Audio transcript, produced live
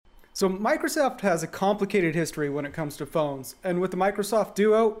So Microsoft has a complicated history when it comes to phones, and with the Microsoft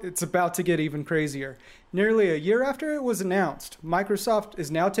Duo, it's about to get even crazier. Nearly a year after it was announced, Microsoft is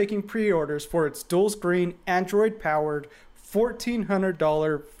now taking pre-orders for its dual-screen, Android-powered,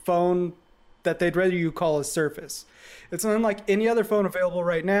 $1,400 phone that they'd rather you call a Surface. It's unlike any other phone available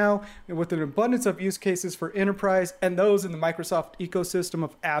right now, with an abundance of use cases for enterprise and those in the Microsoft ecosystem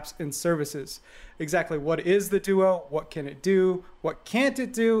of apps and services. Exactly what is the Duo, what can it do, what can't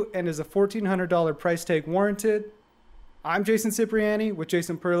it do, and is a $1,400 price tag warranted? I'm Jason Cipriani with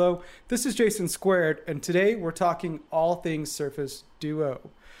Jason Perlow. This is Jason Squared, and today we're talking all things Surface Duo.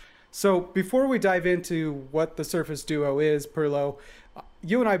 So before we dive into what the Surface Duo is, Perlow,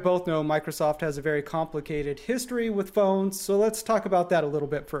 you and I both know Microsoft has a very complicated history with phones, so let's talk about that a little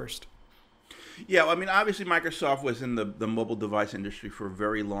bit first. Yeah, well, I mean, obviously Microsoft was in the mobile device industry for a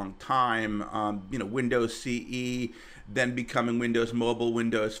very long time. Windows CE, then becoming Windows Mobile,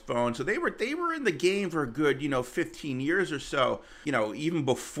 Windows Phone. So they were in the game for a good 15 years or so. Even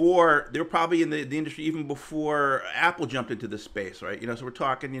before they were probably in the industry even before Apple jumped into the space, right? So we're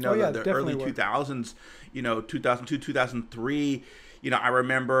talking the early 2000s, 2002, 2003. I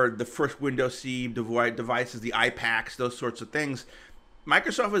remember the first Windows CE devices, the iPacs, those sorts of things.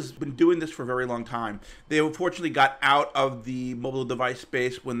 Microsoft has been doing this for a very long time. They unfortunately got out of the mobile device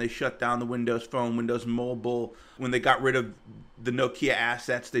space when they shut down the Windows Phone, Windows Mobile, when they got rid of the Nokia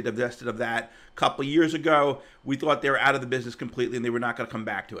assets. They divested of that a couple of years ago. We thought they were out of the business completely and they were not going to come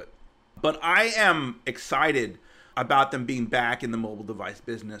back to it. But I am excited about them being back in the mobile device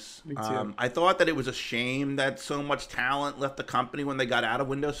business. Me too. I thought that it was a shame that so much talent left the company when they got out of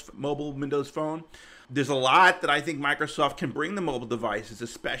Windows Mobile, Windows Phone. There's a lot that I think Microsoft can bring to mobile devices,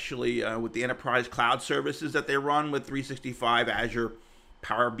 especially with the enterprise cloud services that they run with 365, Azure,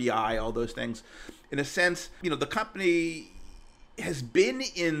 Power BI, all those things. In a sense, the company has been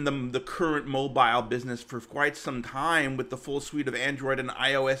in the current mobile business for quite some time with the full suite of Android and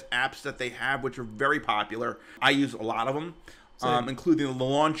iOS apps that they have, which are very popular. I use a lot of them. Including the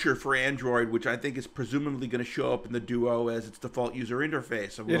launcher for Android, which I think is presumably going to show up in the Duo as its default user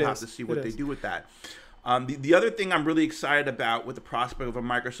interface. So we'll have to see what they do with that. The other thing I'm really excited about with the prospect of a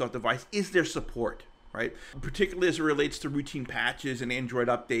Microsoft device is their support, right? Particularly as it relates to routine patches and Android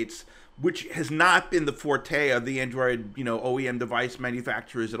updates, which has not been the forte of the Android, OEM device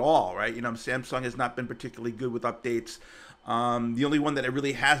manufacturers at all, right? Samsung has not been particularly good with updates. The only one that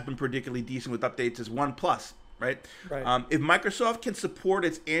really has been particularly decent with updates is OnePlus. Right. If Microsoft can support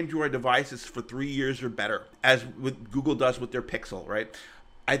its Android devices for 3 years or better, as with Google does with their Pixel, right,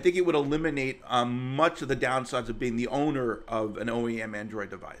 I think it would eliminate much of the downsides of being the owner of an OEM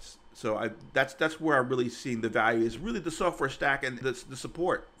Android device. So that's where I'm really seeing the value is really the software stack and the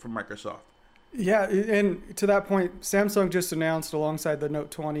support from Microsoft. Yeah, and to that point, Samsung just announced alongside the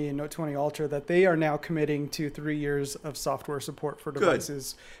Note 20 and Note 20 Ultra that they are now committing to 3 years of software support for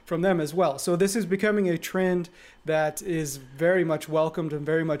devices from them as well. So this is becoming a trend that is very much welcomed and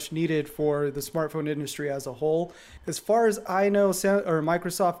very much needed for the smartphone industry as a whole. As far as I know,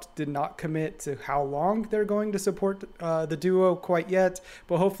 Microsoft did not commit to how long they're going to support the Duo quite yet,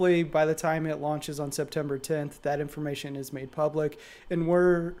 but hopefully by the time it launches on September 10th, that information is made public and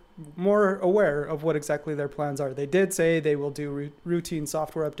we're more aware of what exactly their plans are. They did say they will do routine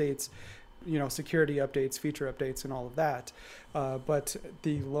software updates, security updates, feature updates, and all of that. But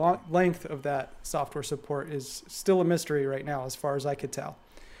the length of that software support is still a mystery right now, as far as I could tell.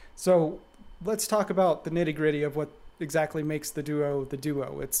 So let's talk about the nitty gritty of what exactly makes the Duo the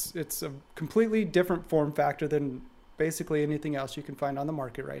Duo. It's a completely different form factor than basically anything else you can find on the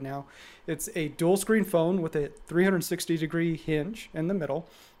market right now. It's a dual screen phone with a 360-degree hinge in the middle.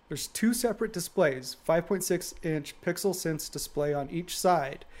 There's 2 separate displays, 5.6-inch Pixel Sense display on each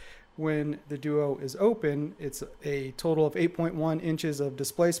side. When the Duo is open, it's a total of 8.1 inches of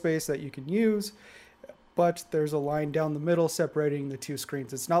display space that you can use, but there's a line down the middle separating the 2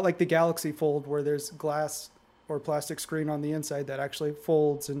 screens. It's not like the Galaxy Fold where there's glass or plastic screen on the inside that actually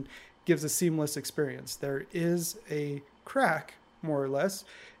folds and gives a seamless experience. There is a crack, more or less,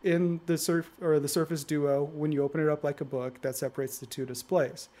 in the Surface Duo when you open it up like a book that separates the 2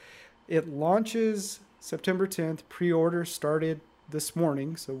 displays. It launches September 10th. Pre-order started this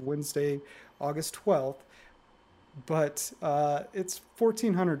morning, so Wednesday, August 12th. But it's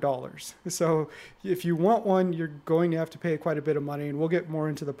 $1,400. So if you want one, you're going to have to pay quite a bit of money, and we'll get more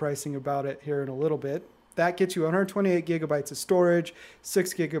into the pricing about it here in a little bit. That gets you 128 gigabytes of storage,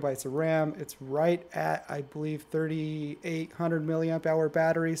 6 gigabytes of RAM. It's right at, I believe, 3,800 milliamp hour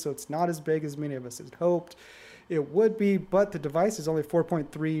battery, so it's not as big as many of us had hoped it would be, but the device is only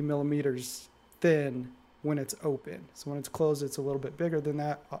 4.3 millimeters thin when it's open. So when it's closed, it's a little bit bigger than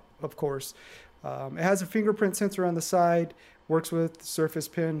that, of course. It has a fingerprint sensor on the side, works with Surface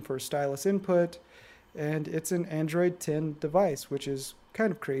Pen for stylus input, and it's an Android 10 device, which is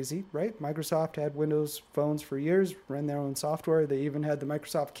kind of crazy, right? Microsoft had Windows phones for years, ran their own software. They even had the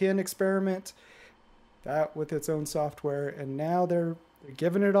Microsoft Kin experiment, that with its own software, and now they're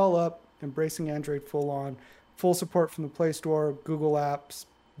giving it all up, embracing Android full on, full support from the Play Store, Google Apps,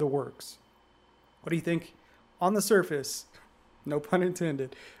 the works. What do you think on the surface, no pun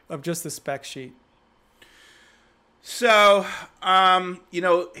intended, of just the spec sheet? So,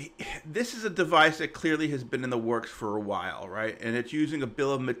 this is a device that clearly has been in the works for a while, right? And it's using a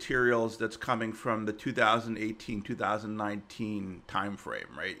bill of materials that's coming from the 2018-2019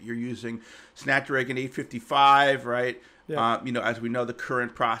 timeframe, right? You're using Snapdragon 855, right? Yeah. As we know, the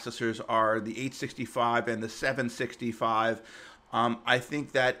current processors are the 865 and the 765. I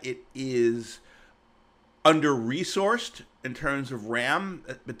think that it is under-resourced in terms of RAM,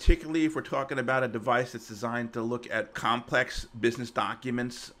 particularly if we're talking about a device that's designed to look at complex business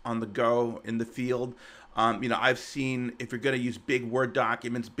documents on the go in the field. I've seen, if you're going to use big Word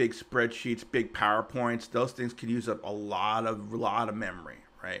documents, big spreadsheets, big PowerPoints, those things could use up a lot of memory,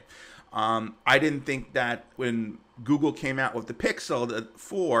 right? I didn't think that when Google came out with the Pixel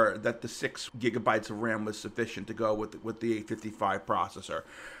 4 that the 6 gigabytes of RAM was sufficient to go with the 855 processor.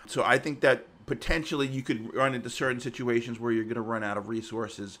 So I think that potentially you could run into certain situations where you're going to run out of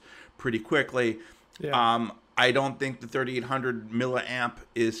resources pretty quickly. Yeah. I don't think the 3800 milliamp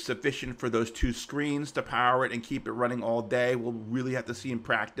is sufficient for those two screens to power it and keep it running all day. We'll really have to see in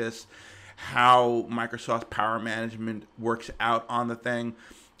practice how Microsoft's power management works out on the thing.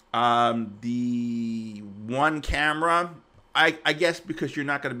 The one camera, I guess because you're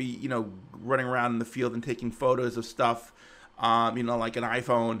not going to be, running around in the field and taking photos of stuff, like an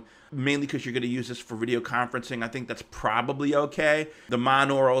iPhone, mainly because you're going to use this for video conferencing. I think that's probably okay. The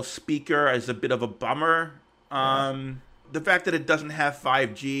monaural speaker is a bit of a bummer. The fact that it doesn't have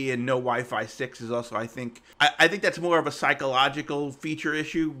 5G and no Wi-Fi 6 is also, I think that's more of a psychological feature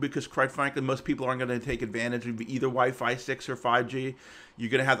issue because, quite frankly, most people aren't going to take advantage of either Wi-Fi 6 or 5G. You're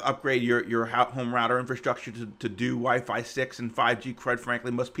going to have to upgrade your home router infrastructure to do Wi-Fi 6 and 5G. Quite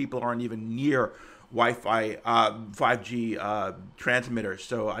frankly, most people aren't even near Wi-Fi 5G transmitters,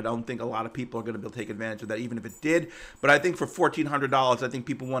 so I don't think a lot of people are going to be able to take advantage of that, even if it did. But I think for $1,400, I think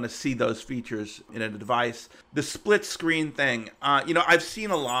people want to see those features in a device. The split screen thing, I've seen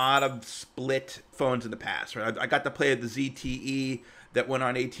a lot of split phones in the past. Right? I got to play with the ZTE that went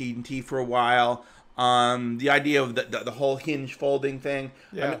on AT&T for a while. The idea of the whole hinge folding thing.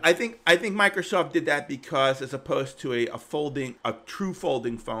 Yeah. I think Microsoft did that because, as opposed to a true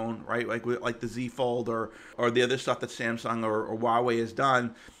folding phone, right? Like the Z Fold or the other stuff that Samsung or Huawei has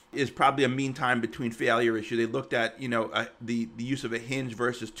done, is probably a mean time between failure issue. They looked at the use of a hinge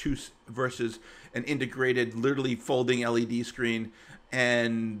versus an integrated, literally folding LED screen.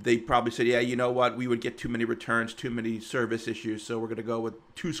 And they probably said, yeah, you know what, we would get too many returns, too many service issues, so we're going to go with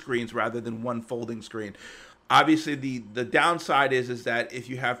two screens rather than one folding screen. Obviously, the downside is that if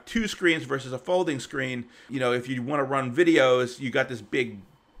you have two screens versus a folding screen, if you want to run videos, you got this big,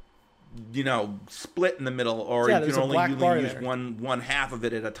 split in the middle, or you can only use one half of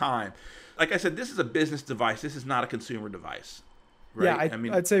it at a time. Like I said, this is a business device. This is not a consumer device. Right?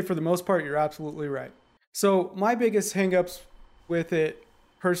 Yeah, I'd say for the most part, you're absolutely right. So my biggest hangups with it,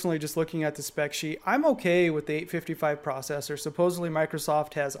 personally, just looking at the spec sheet, I'm okay with the 855 processor. Supposedly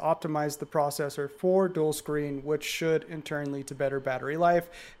Microsoft has optimized the processor for dual screen, which should in turn lead to better battery life.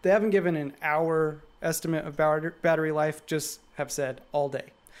 They haven't given an hour estimate of battery life, just have said all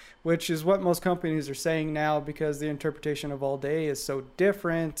day, which is what most companies are saying now, because the interpretation of all day is so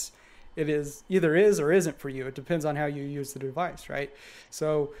different. It is either is or isn't for you. It depends on how you use the device, right?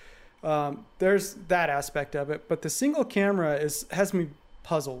 So there's that aspect of it, but the single camera has me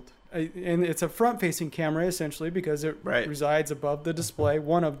puzzled. And it's a front-facing camera essentially because it resides above the display,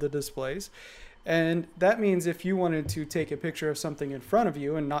 one of the displays. And that means if you wanted to take a picture of something in front of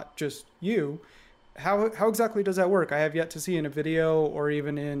you and not just you, how exactly does that work? I have yet to see in a video or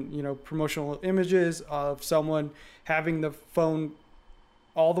even in promotional images of someone having the phone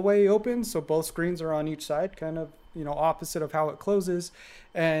all the way open, so both screens are on each side, kind of opposite of how it closes,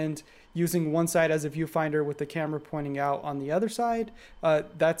 and using one side as a viewfinder with the camera pointing out on the other side.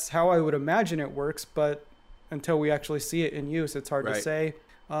 That's how I would imagine it works, but until we actually see it in use, it's hard to say.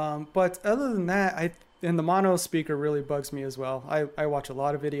 But other than that, and the mono speaker really bugs me as well. I watch a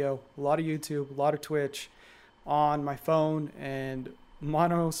lot of video, a lot of YouTube, a lot of Twitch on my phone, and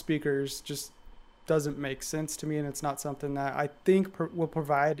mono speakers just doesn't make sense to me, and it's not something that I think will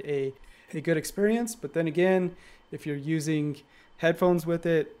provide a a good experience. But then again, if you're using headphones with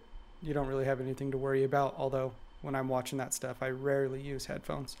it, you don't really have anything to worry about. Although when I'm watching that stuff, I rarely use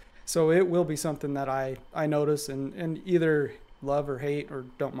headphones. So it will be something that I notice and either love or hate or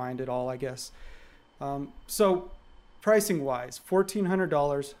don't mind at all, I guess. So pricing wise, $1,400,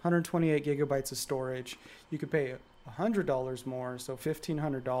 128 gigabytes of storage. You could pay $100 more, so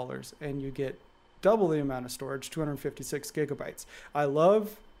 $1,500, and you get double the amount of storage, 256 gigabytes. I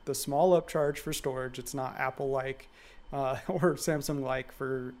love the small upcharge for storage. It's not Apple-like or Samsung-like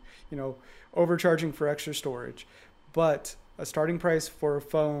for, overcharging for extra storage. But a starting price for a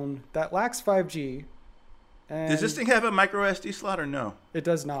phone that lacks 5G. And does this thing have a micro SD slot or no? It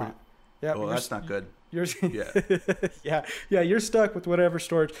does not. Yeah. Oh, that's not good. Yeah. You're stuck with whatever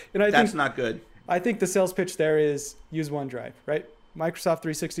storage. And that's not good. I think the sales pitch there is use OneDrive, right? Microsoft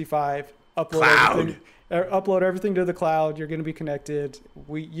 365, upload everything to the cloud. You're going to be connected.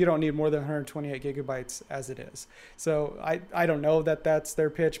 You don't need more than 128 gigabytes as it is. So I don't know that that's their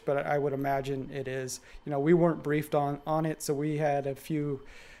pitch, but I would imagine it is. We weren't briefed on it, so we had a few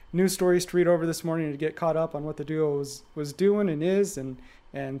news stories to read over this morning to get caught up on what the Duo was doing and is,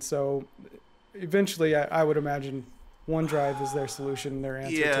 and so eventually I would imagine OneDrive is their solution, their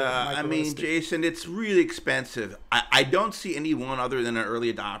answer to I mean, Jason, it's really expensive. I don't see anyone other than an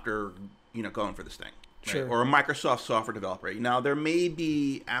early adopter, going for this thing. Right? Sure. Or a Microsoft software developer. Now, there may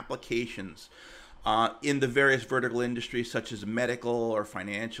be applications in the various vertical industries, such as medical or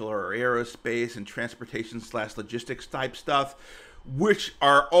financial or aerospace and transportation/logistics type stuff, which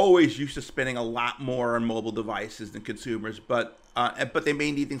are always used to spending a lot more on mobile devices than consumers, but they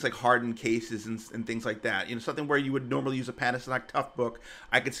may need things like hardened cases and things like that. Something where you would normally use a Panasonic Toughbook,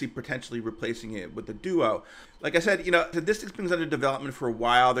 I could see potentially replacing it with the Duo. Like I said, this thing's been under development for a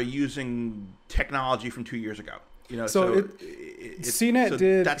while. They're using technology from 2 years ago.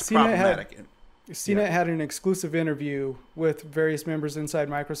 CNET had an exclusive interview with various members inside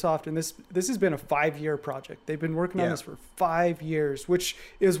Microsoft, and this has been a 5-year project. They've been working on this for 5 years, which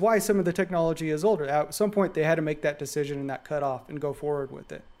is why some of the technology is older. At some point, they had to make that decision and that cutoff and go forward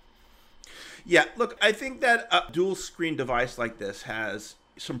with it. Yeah, look, I think that a dual screen device like this has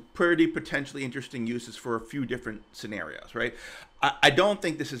some pretty potentially interesting uses for a few different scenarios, right? I don't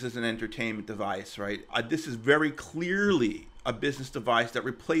think this is as an entertainment device, right? This is very clearly a business device that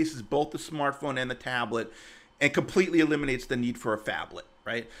replaces both the smartphone and the tablet and completely eliminates the need for a phablet,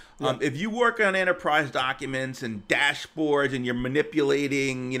 right? Yeah. If you work on enterprise documents and dashboards and you're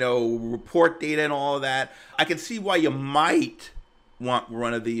manipulating, report data and all of that, I can see why you might want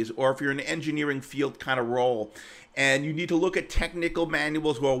one of these, or if you're in an engineering field kind of role and you need to look at technical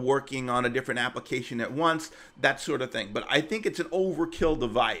manuals while working on a different application at once, that sort of thing. But I think it's an overkill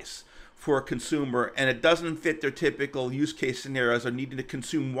device for a consumer, and it doesn't fit their typical use case scenarios of needing to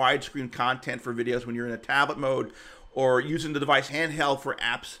consume widescreen content for videos when you're in a tablet mode, or using the device handheld for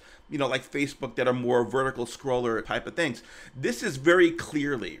apps, like Facebook, that are more vertical scroller type of things. This is very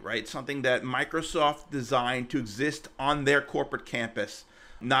clearly, right, something that Microsoft designed to exist on their corporate campus,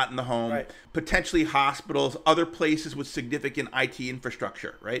 not in the home, right. Potentially hospitals, other places with significant IT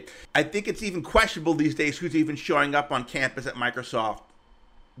infrastructure, right? I think it's even questionable these days who's even showing up on campus at Microsoft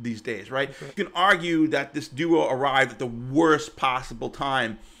these days, right? Okay. You can argue that this Duo arrived at the worst possible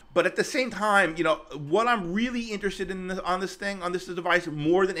time, but at the same time, what I'm really interested in on this device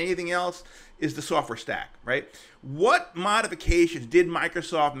more than anything else is the software stack, right? What modifications did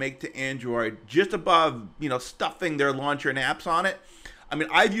Microsoft make to Android just above, stuffing their launcher and apps on it? I mean,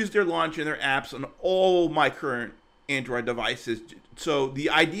 I've used their launcher and their apps on all my current Android devices. So the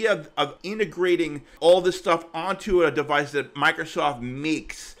idea of integrating all this stuff onto a device that Microsoft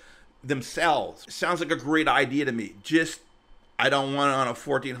makes themselves sounds like a great idea to me. I don't want it on a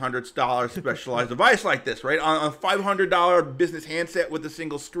 $1,400 specialized device like this, right? On a $500 business handset with a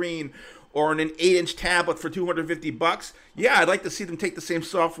single screen, or on an 8-inch tablet for $250. Yeah, I'd like to see them take the same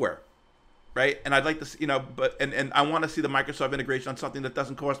software, right? And I'd like to see, and I want to see the Microsoft integration on something that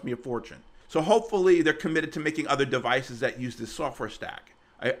doesn't cost me a fortune. So hopefully they're committed to making other devices that use this software stack.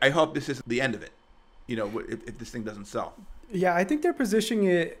 I hope this isn't the end of it, if this thing doesn't sell. Yeah, I think they're positioning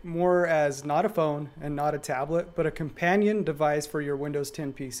it more as not a phone and not a tablet, but a companion device for your Windows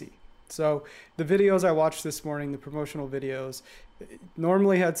 10 PC. So the videos I watched this morning, the promotional videos,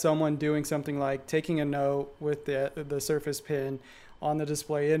 normally had someone doing something like taking a note with the Surface Pen on the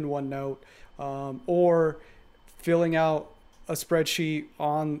display in OneNote, or filling out a spreadsheet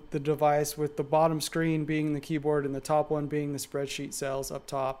on the device with the bottom screen being the keyboard and the top one being the spreadsheet cells up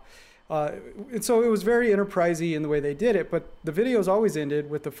top. And so it was very enterprisey in the way they did it, but the videos always ended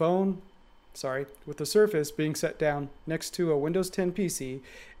with the phone with the Surface being set down next to a Windows 10 PC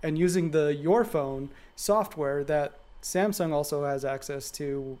and using the Your Phone software that Samsung also has access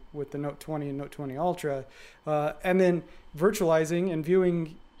to with the Note 20 and Note 20 Ultra, and then virtualizing and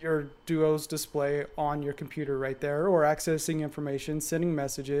viewing your Duo's display on your computer right there, or accessing information, sending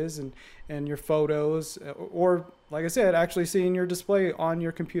messages and your photos, or like I said, actually seeing your display on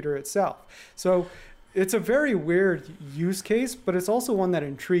your computer itself. So it's a very weird use case, but it's also one that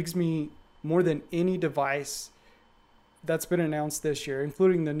intrigues me more than any device that's been announced this year,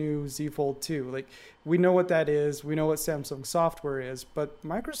 including the new Z Fold 2. Like, we know what that is. We know what Samsung software is, but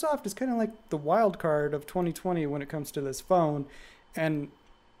Microsoft is kind of like the wild card of 2020 when it comes to this phone. And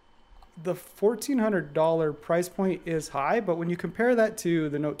the $1,400 price point is high, but when you compare that to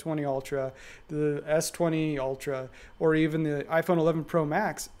the Note 20 Ultra, the S20 Ultra, or even the iPhone 11 Pro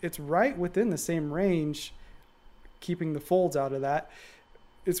Max, it's right within the same range, keeping the folds out of that.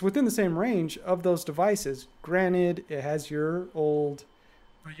 It's within the same range of those devices. Granted, it has your old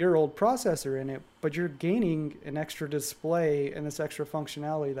processor in it, but you're gaining an extra display and this extra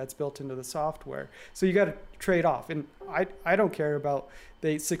functionality that's built into the software. So you got to trade off. And I don't care about the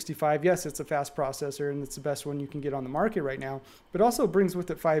 865. Yes, it's a fast processor and it's the best one you can get on the market right now, but also brings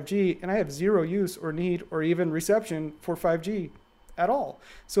with it 5G, and I have zero use or need or even reception for 5G at all.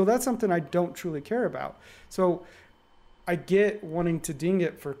 So that's something I don't truly care about. So I get wanting to ding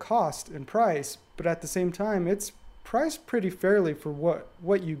it for cost and price, but at the same time, it's priced pretty fairly for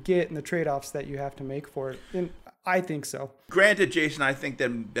what you get and the trade-offs that you have to make for it. And I think so. Granted, Jason, I think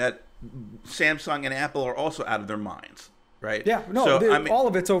that Samsung and Apple are also out of their minds, right? Yeah, no, so, all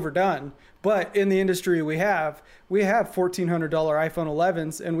of it's overdone. But in the industry we have $1,400 iPhone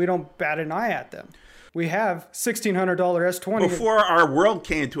 11s, and we don't bat an eye at them. We have $1,600 S20. Before our world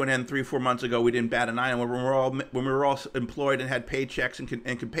came to an end 3-4 months ago, we didn't bat an eye. And when we were all employed and had paychecks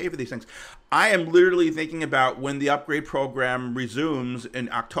and could pay for these things, I am literally thinking about when the upgrade program resumes in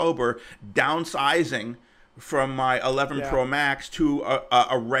October, downsizing from my 11 Pro Max to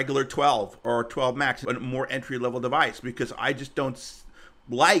a regular 12 or 12 Max, a more entry level device, because I just don't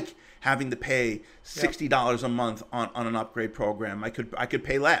like having to pay $60 a month on an upgrade program. I could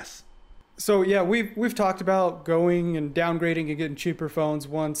pay less. So yeah, we've talked about going and downgrading and getting cheaper phones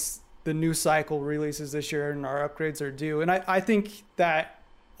once the new cycle releases this year and our upgrades are due. And I think that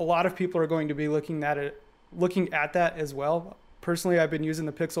a lot of people are going to be looking at that as well. Personally, I've been using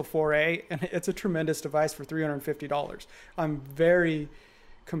the Pixel 4a, and it's a tremendous device for $350. I'm very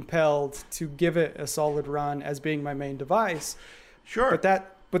compelled to give it a solid run as being my main device. Sure.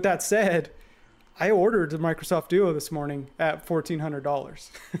 But that said, I ordered the Microsoft Duo this morning at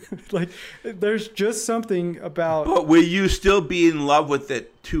 $1,400. Like, there's just something about. But will you still be in love with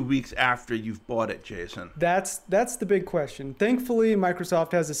it 2 weeks after you've bought it, Jason? That's the big question. Thankfully,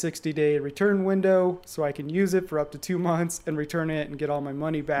 Microsoft has a 60-day return window, so I can use it for up to 2 months and return it and get all my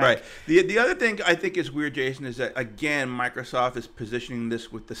money back. Right. The other thing I think is weird, Jason, is that again Microsoft is positioning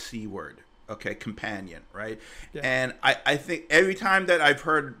this with the C word. Okay, companion, right? Yeah. And I think every time that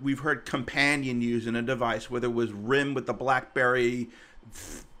we've heard companion used in a device, whether it was RIM with the BlackBerry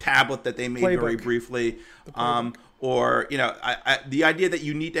tablet that they made very briefly, or the idea that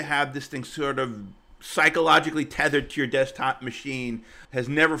you need to have this thing sort of psychologically tethered to your desktop machine has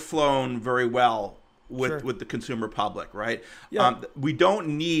never flown very well with the consumer public, right? Yeah. We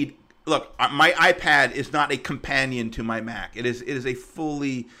don't need. Look, my iPad is not a companion to my Mac. It is a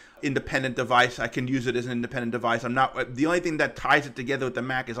fully independent device. I can use it as an independent device. I'm not. The only thing that ties it together with the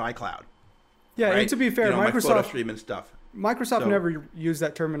Mac is iCloud. Yeah, right? And to be fair, my photo stream and stuff. Microsoft never used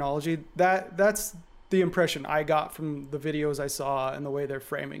that terminology. That's the impression I got from the videos I saw and the way they're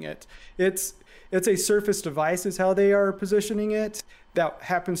framing it. It's a Surface device is how they are positioning it that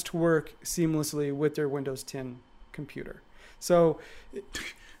happens to work seamlessly with their Windows 10 computer. So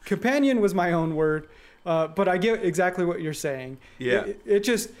companion was my own word, but I get exactly what you're saying. Yeah. It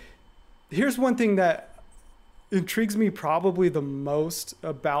just, here's one thing that intrigues me probably the most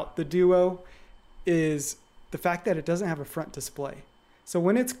about the Duo is the fact that it doesn't have a front display. So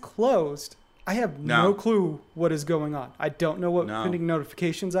when it's closed, I have no clue what is going on. I don't know what pending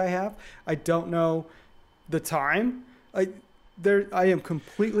notifications I have. I don't know the time. I am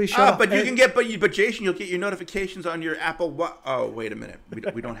completely shut off. But you can get, but Jason, you'll get your notifications on your Apple. Oh, wait a minute,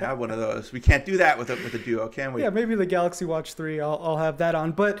 we don't have one of those. We can't do that with a Duo, can we? Yeah, maybe the Galaxy Watch 3. I'll have that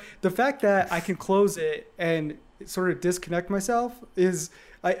on. But the fact that I can close it and sort of disconnect myself is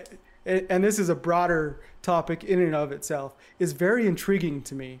and this is a broader topic in and of itself, is very intriguing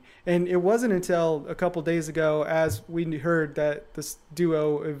to me. And it wasn't until a couple days ago, as we heard that this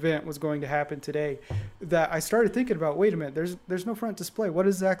Duo event was going to happen today, that I started thinking about, wait a minute, there's no front display. What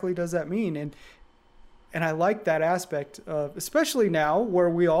exactly does that mean? And I like that aspect of, especially now where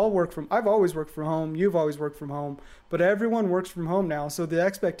we all work from, I've always worked from home, you've always worked from home, but everyone works from home now. So the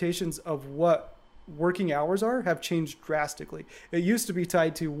expectations of what working hours are have changed drastically. It used to be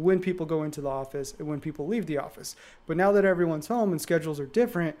tied to when people go into the office and when people leave the office. But now that everyone's home and schedules are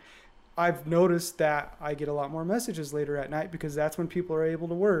different, I've noticed that I get a lot more messages later at night because that's when people are able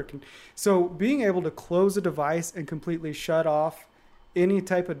to work. And so being able to close a device and completely shut off any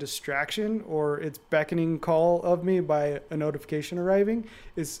type of distraction or its beckoning call of me by a notification arriving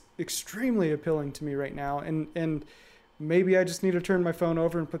is extremely appealing to me right now. And maybe I just need to turn my phone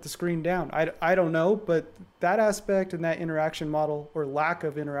over and put the screen down. I don't know, but that aspect and that interaction model or lack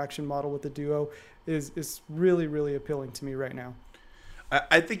of interaction model with the Duo is really, really appealing to me right now.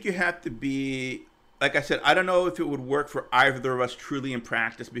 I think you have to be, like I said, I don't know if it would work for either of us truly in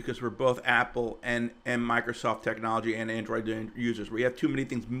practice because we're both Apple and Microsoft technology and Android users. We have too many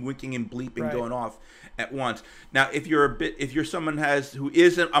things winking and bleeping going off at once. Now, if you're someone who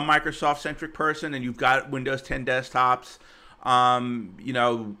is a Microsoft centric person and you've got Windows 10 desktops,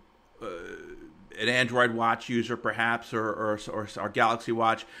 an Android Watch user perhaps, or Galaxy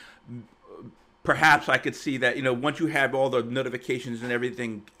Watch. Perhaps I could see that, once you have all the notifications and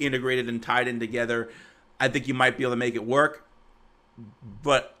everything integrated and tied in together, I think you might be able to make it work.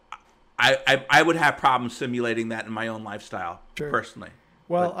 But I would have problems simulating that in my own lifestyle, personally.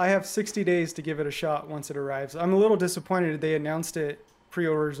 Well, I have 60 days to give it a shot once it arrives. I'm a little disappointed they announced it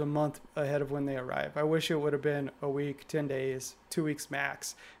pre-orders a month ahead of when they arrive. I wish it would have been a week, 10 days, 2 weeks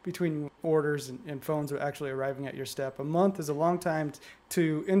max between orders and phones actually arriving at your step. A month is a long time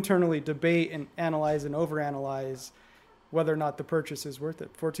to internally debate and analyze and overanalyze whether or not the purchase is worth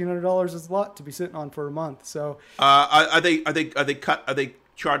it. $1,400 is a lot to be sitting on for a month. So are they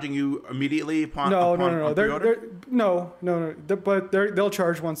charging you immediately upon No. But they'll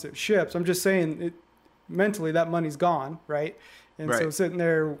charge once it ships. I'm just saying mentally that money's gone, right? And so sitting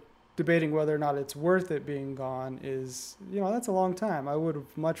there debating whether or not it's worth it being gone is, that's a long time. I would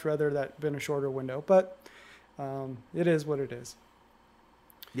have much rather that been a shorter window, but it is what it is.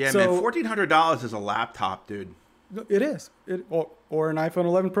 Yeah, man, $1,400 is a laptop, dude. It is. Or an iPhone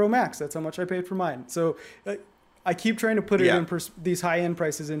 11 Pro Max. That's how much I paid for mine. So I keep trying to put it in these high-end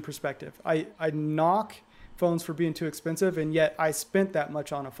prices in perspective. I knock phones for being too expensive, and yet I spent that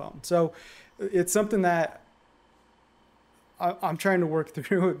much on a phone. So it's something that I'm trying to work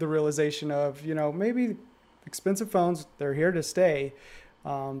through the realization of, maybe expensive phones, they're here to stay,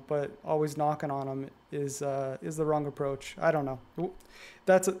 but always knocking on them is the wrong approach. I don't know.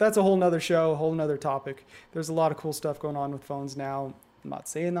 That's a whole nother show, a whole nother topic. There's a lot of cool stuff going on with phones now. I'm not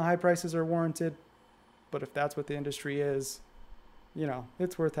saying the high prices are warranted, but if that's what the industry is,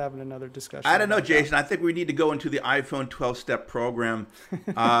 it's worth having another discussion. I don't know, Jason. I think we need to go into the iPhone 12-step program.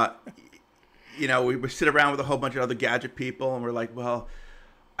 We sit around with a whole bunch of other gadget people, and we're like, well,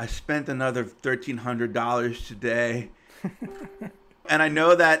 I spent another $1,300 today. And I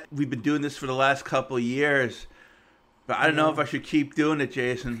know that we've been doing this for the last couple of years, but I don't know if I should keep doing it,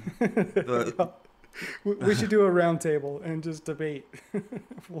 Jason. We should do a round table and just debate.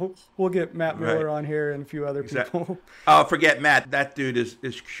 We'll get Matt Miller on here and a few other people. Oh, forget Matt. That dude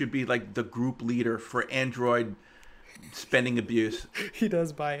should be like the group leader for Android spending abuse. He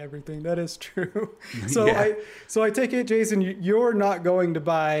does buy everything. That is true. So I take it, Jason, you're not going to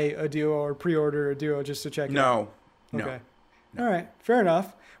buy a Duo or pre-order a Duo just to check it out? No. Okay. All right. Fair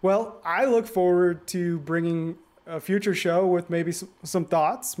enough. Well, I look forward to bringing a future show with maybe some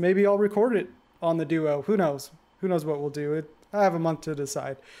thoughts. Maybe I'll record it on the Duo. Who knows? Who knows what we'll do? I have a month to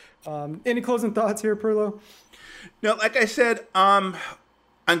decide. Any closing thoughts here, Perlo? No, like I said, I'm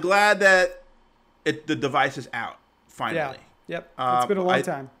glad that the device is out. Finally. Yeah. Yep. It's been a long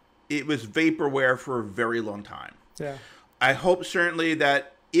time. It was vaporware for a very long time. Yeah. I hope certainly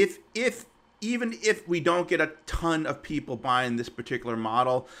that even if we don't get a ton of people buying this particular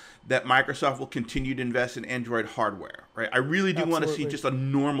model, that Microsoft will continue to invest in Android hardware, right? I really do want to see just a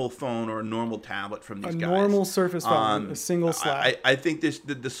normal phone or a normal tablet from these guys. A normal Surface phone, a single slot. I think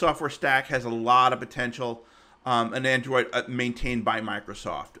the software stack has a lot of potential, and Android maintained by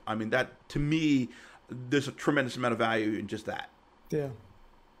Microsoft. I mean, that to me, there's a tremendous amount of value in just that. Yeah.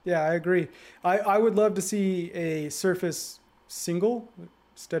 Yeah, I agree. I would love to see a Surface single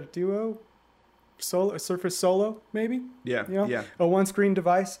instead of Duo. A Surface Solo, maybe? Yeah, a one-screen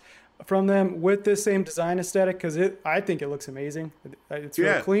device. from them with this same design aesthetic, because I think it looks amazing. It's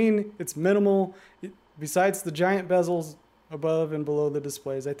real clean. It's minimal. Besides the giant bezels above and below the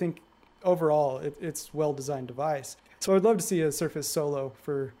displays, I think overall it's well-designed device. So I'd love to see a Surface Solo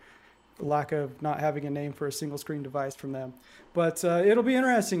for the lack of not having a name for a single screen device from them. But it'll be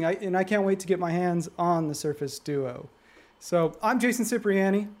interesting, and I can't wait to get my hands on the Surface Duo. So I'm Jason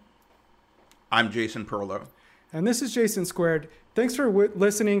Cipriani. I'm Jason Perlow. And this is Jason Squared. Thanks for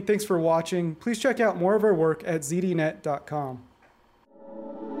listening. Thanks for watching. Please check out more of our work at zdnet.com.